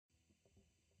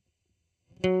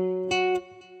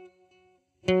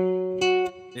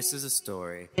This is a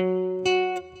story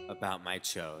about my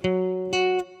chode.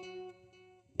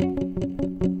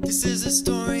 This is a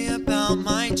story about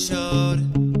my chode.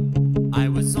 I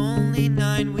was only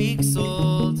 9 weeks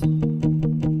old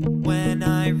when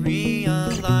I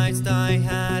realized I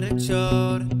had a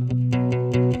chode.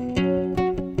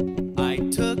 I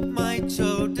took my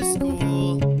chode to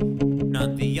school.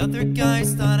 None of the other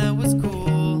guys thought I was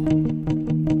cool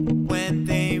when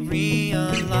they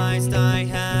realized I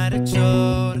had a chode.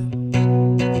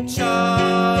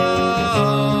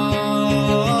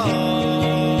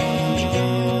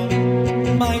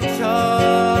 My chode,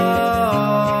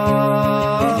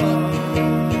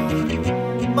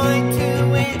 my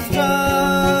 2-inch chode.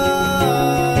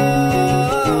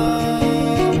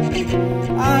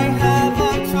 I have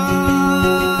a chode.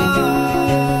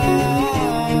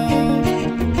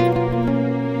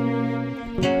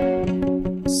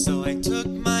 So I took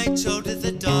my chode to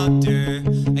the doctor.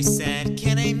 I said,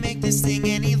 "Can I make this thing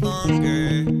any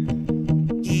longer?"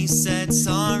 He said,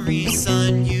 "Sorry,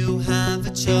 son, you have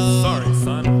a chode." Sorry,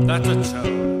 son, that's a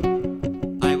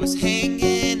chode. I was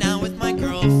hanging out with my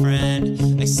girlfriend.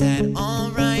 I said,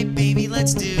 "Alright, baby,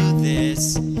 let's do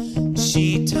this."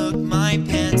 She took my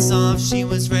pants off, she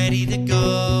was ready to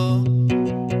go.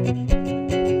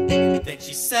 Then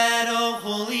she said, "Oh,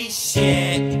 holy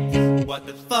shit, what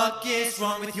the fuck is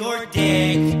wrong with your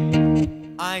dick?"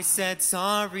 I said,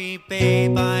 "Sorry,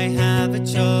 babe, I have a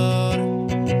chode."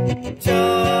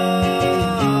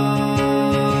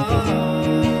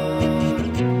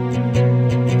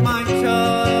 My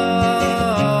chode,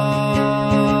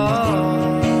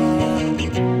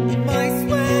 my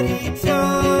sweaty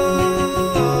chode.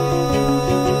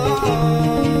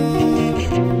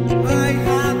 I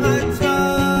have a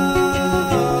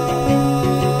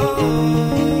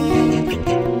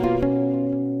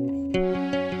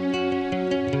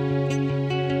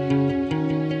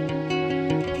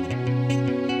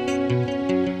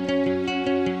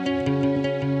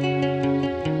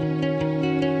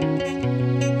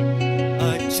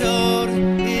chode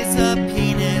is a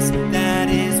penis that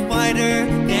is wider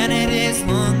than it is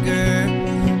longer.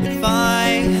 If I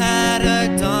had a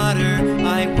daughter,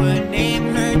 I would name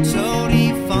her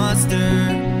Chodie Foster.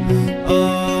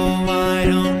 Oh, I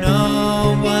don't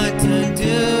know what to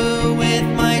do with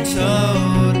my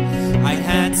chode. I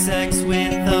had sex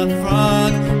with a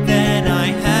frog, then I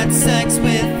had sex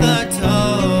with a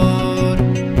toad.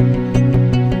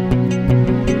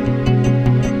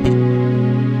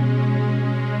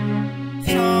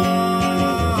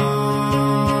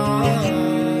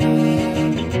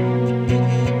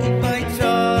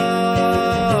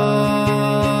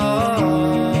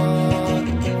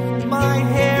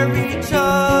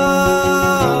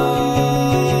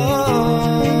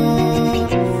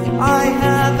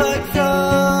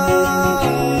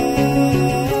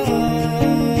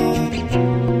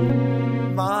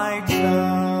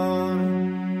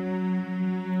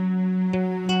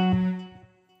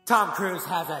 Tom Cruise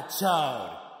has a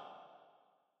chode.